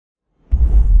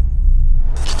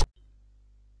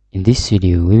In this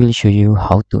video, we will show you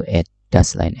how to add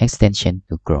Dashlane extension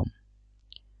to Chrome.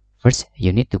 First,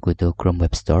 you need to go to Chrome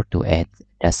Web Store to add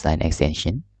Dashlane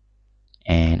extension.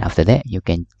 And after that, you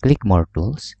can click More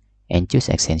Tools and choose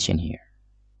Extension here.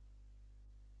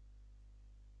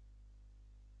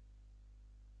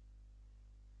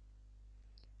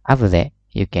 After that,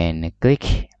 you can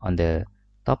click on the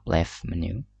top left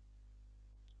menu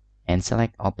and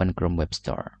select Open Chrome Web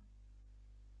Store.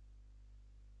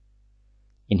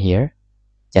 In here,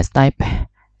 just type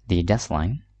the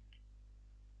Dashlane,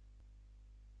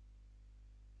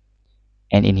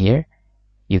 and in here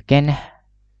you can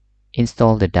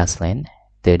install the Dashlane.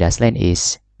 The Dashlane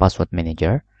is password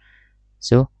manager,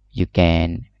 so you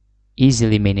can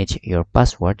easily manage your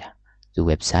password to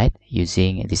website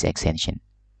using this extension.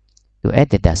 To add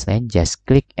the Dashlane, just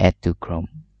click Add to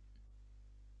Chrome,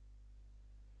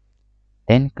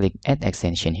 then click Add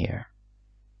Extension here.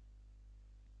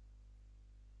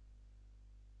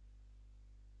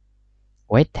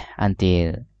 Wait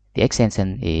until the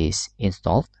extension is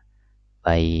installed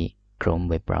by Chrome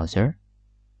web browser.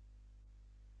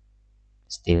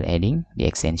 Still adding the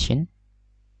extension.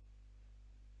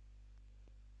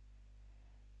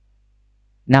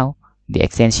 Now the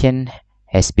extension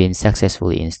has been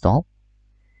successfully installed.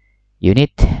 You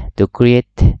need to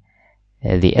create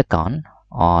the account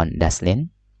on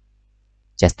Dashlane.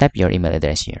 Just type your email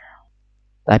address here.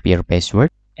 Type your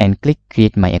password and click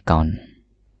Create My Account.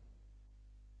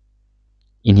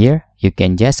 In here, you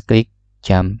can just click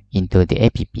Jump into the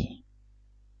app.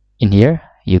 In here,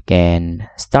 you can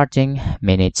starting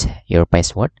manage your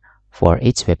password for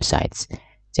each website.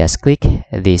 Just click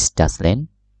this Dashlane.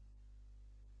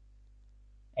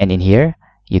 And in here,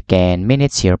 you can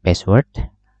manage your password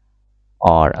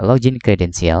or login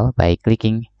credential by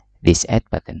clicking this Add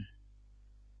button.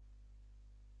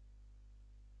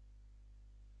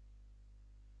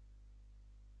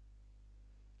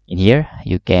 In here,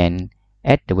 you can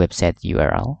add the website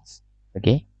URLs.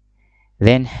 Okay.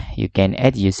 Then you can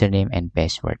add username and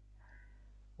password.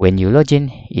 When you log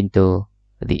in into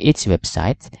each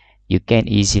website, you can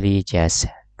easily just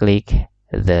click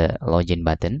the login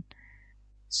button.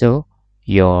 So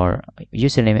your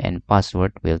username and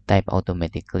password will type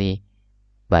automatically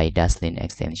by Dashlane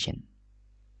extension.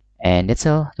 And that's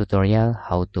all tutorial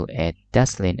how to add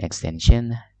Dashlane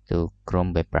extension to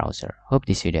Chrome web browser. Hope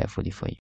this video helpful for you.